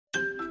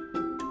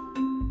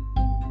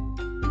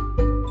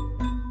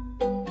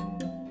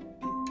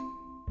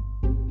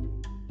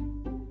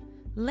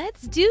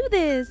Let's do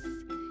this!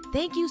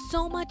 Thank you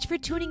so much for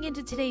tuning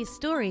into today's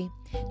story.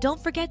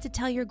 Don't forget to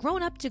tell your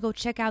grown-up to go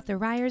check out the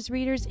Ryers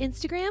Readers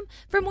Instagram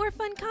for more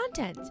fun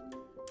content.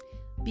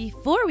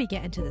 Before we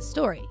get into the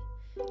story,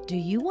 do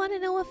you want to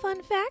know a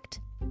fun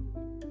fact?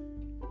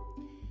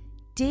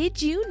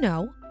 Did you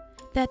know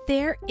that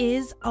there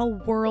is a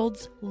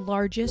world's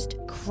largest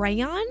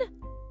crayon?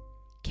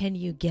 Can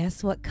you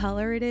guess what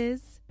color it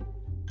is?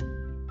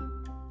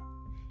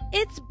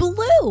 It's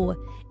blue,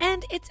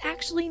 and it's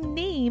actually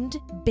named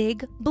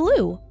Big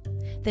Blue.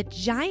 The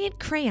giant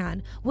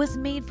crayon was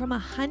made from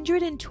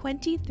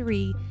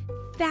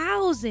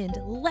 123,000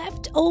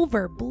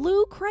 leftover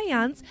blue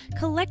crayons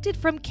collected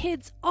from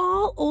kids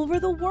all over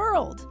the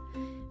world.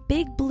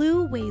 Big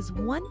Blue weighs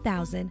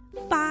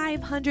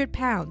 1,500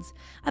 pounds,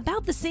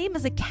 about the same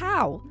as a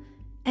cow,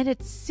 and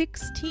it's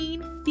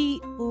 16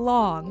 feet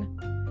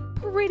long.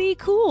 Pretty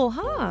cool,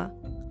 huh?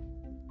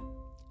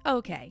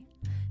 Okay,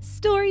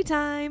 story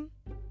time.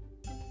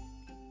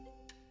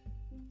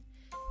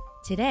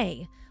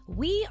 Today,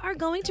 we are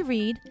going to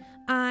read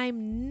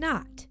I'm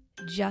Not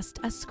Just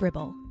a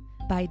Scribble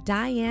by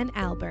Diane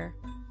Alber.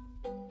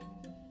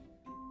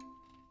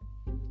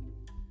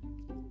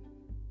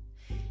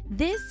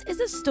 This is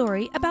a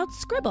story about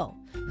Scribble,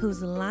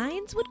 whose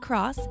lines would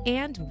cross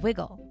and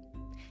wiggle.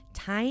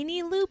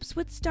 Tiny loops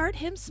would start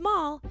him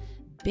small,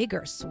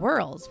 bigger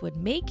swirls would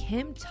make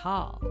him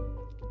tall.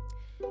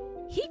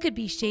 He could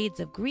be shades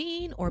of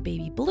green or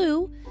baby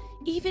blue,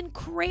 even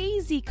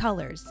crazy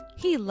colors.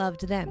 He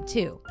loved them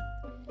too.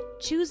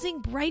 Choosing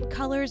bright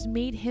colors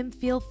made him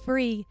feel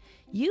free.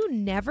 You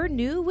never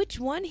knew which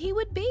one he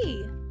would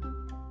be.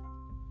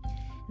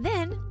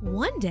 Then,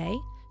 one day,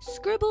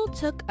 Scribble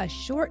took a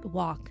short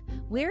walk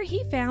where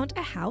he found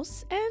a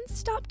house and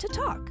stopped to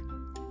talk.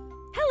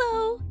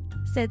 "Hello,"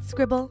 said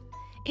Scribble.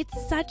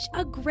 "It's such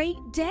a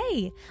great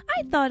day.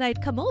 I thought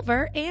I'd come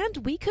over and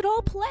we could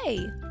all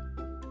play."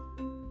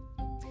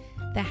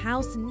 The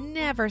house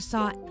never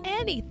saw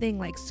anything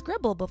like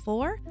Scribble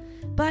before,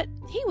 but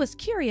he was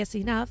curious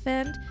enough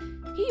and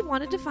he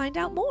wanted to find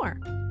out more.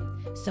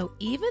 So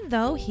even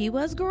though he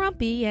was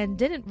grumpy and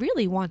didn't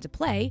really want to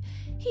play,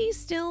 he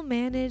still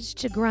managed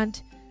to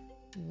grunt,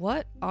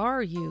 "What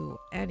are you,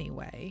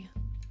 anyway?"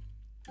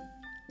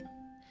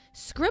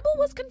 Scribble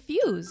was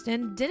confused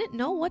and didn't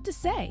know what to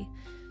say.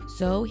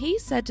 So he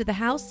said to the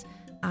house,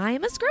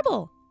 "I'm a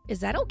Scribble.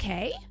 Is that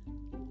okay?"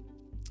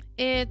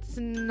 "It's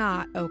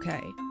not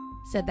okay,"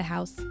 said the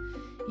house.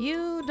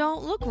 "You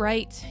don't look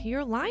right.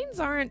 Your lines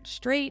aren't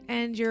straight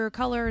and your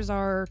colors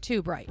are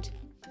too bright."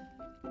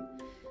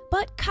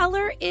 "But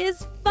color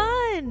is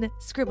fun,"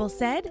 Scribble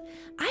said.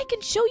 "I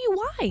can show you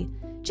why.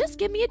 Just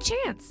give me a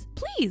chance.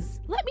 Please,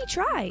 let me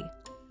try."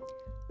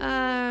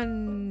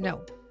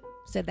 No,"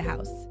 said the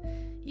house.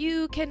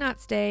 "You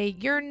cannot stay.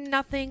 You're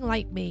nothing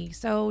like me,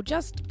 so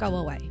just go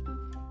away."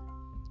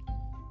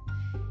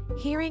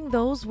 Hearing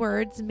those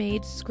words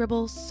made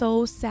Scribble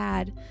so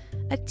sad.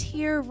 A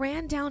tear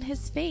ran down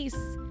his face.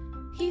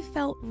 He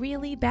felt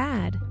really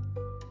bad.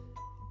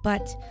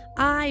 "But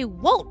I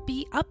won't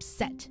be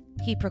upset,"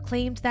 he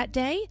proclaimed that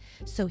day,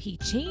 so he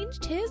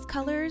changed his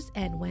colors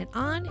and went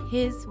on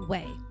his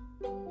way.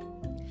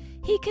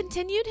 He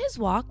continued his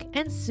walk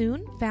and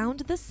soon found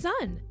the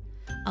sun.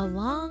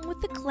 Along with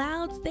the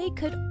clouds, they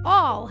could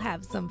all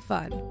have some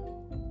fun.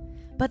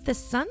 But the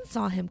sun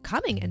saw him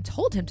coming and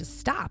told him to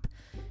stop.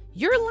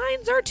 "Your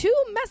lines are too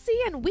messy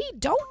and we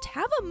don't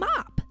have a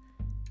mop.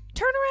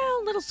 Turn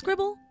around, little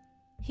Scribble,"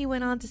 he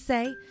went on to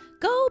say.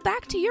 "Go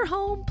back to your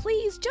home,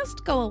 please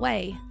just go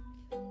away."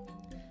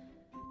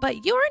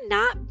 "But you're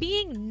not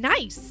being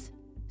nice,"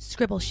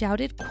 Scribble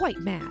shouted,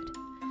 quite mad.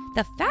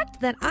 "The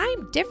fact that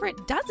I'm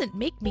different doesn't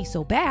make me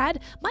so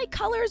bad. My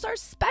colors are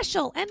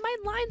special and my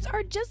lines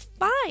are just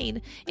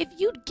fine. If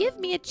you'd give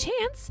me a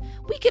chance,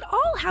 we could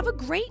all have a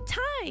great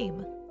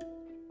time."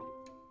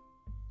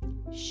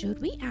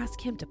 Should we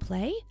ask him to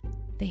play?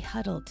 They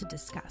huddled to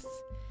discuss.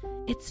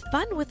 It's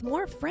fun with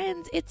more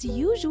friends. It's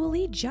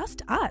usually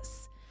just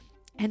us.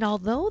 And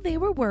although they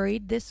were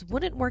worried this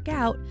wouldn't work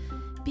out,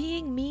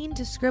 being mean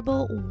to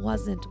Scribble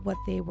wasn't what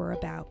they were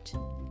about.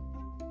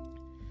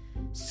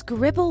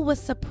 Scribble was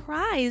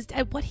surprised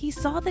at what he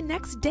saw the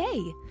next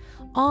day.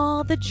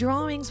 All the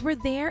drawings were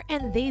there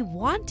and they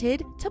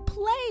wanted to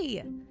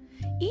play.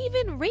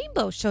 Even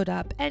Rainbow showed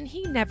up and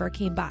he never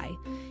came by.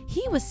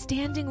 He was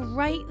standing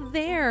right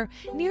there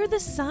near the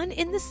sun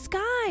in the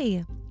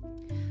sky.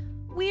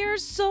 "We're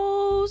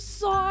so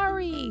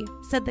sorry,"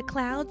 said the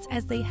clouds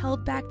as they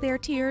held back their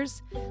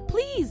tears.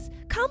 "Please,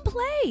 come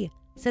play,"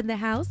 said the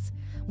house.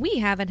 "We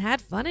haven't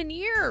had fun in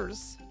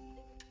years."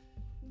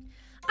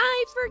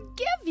 "I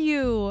forgive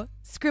you,"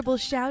 Scribble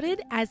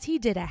shouted as he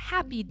did a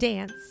happy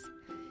dance.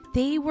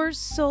 They were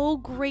so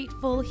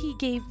grateful he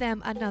gave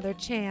them another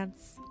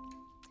chance.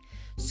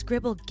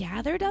 Scribble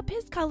gathered up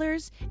his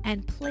colors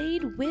and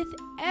played with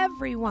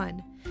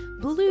everyone.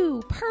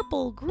 Blue,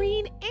 purple,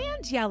 green,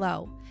 and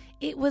yellow.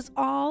 It was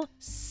all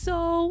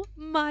so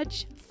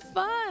much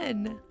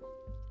fun.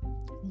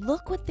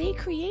 Look what they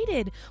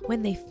created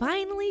when they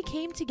finally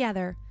came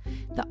together.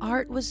 The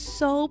art was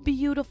so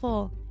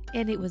beautiful,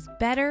 and it was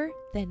better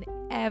than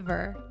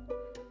ever.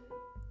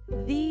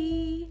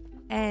 The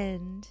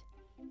end.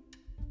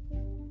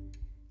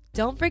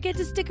 Don't forget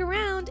to stick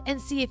around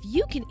and see if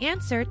you can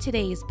answer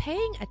today's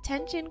paying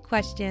attention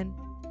question.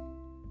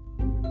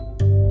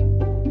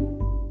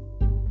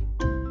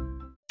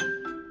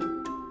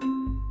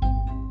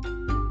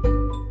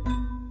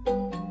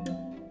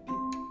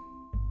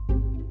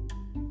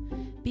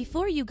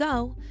 Before you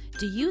go,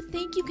 do you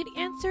think you could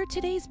answer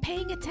today's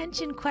paying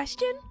attention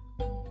question?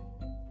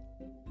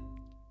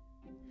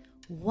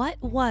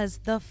 What was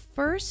the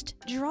first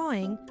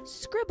drawing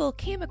Scribble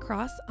came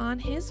across on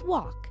his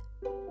walk?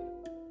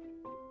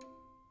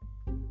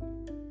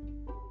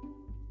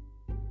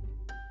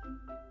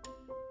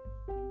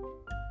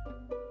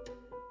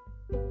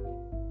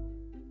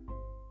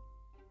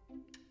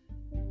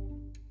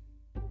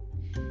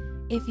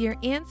 If your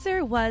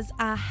answer was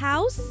a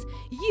house,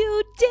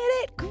 you did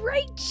it!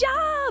 Great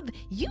job!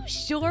 You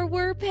sure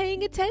were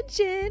paying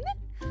attention.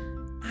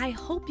 I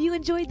hope you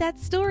enjoyed that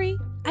story.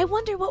 I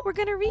wonder what we're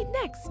going to read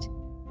next.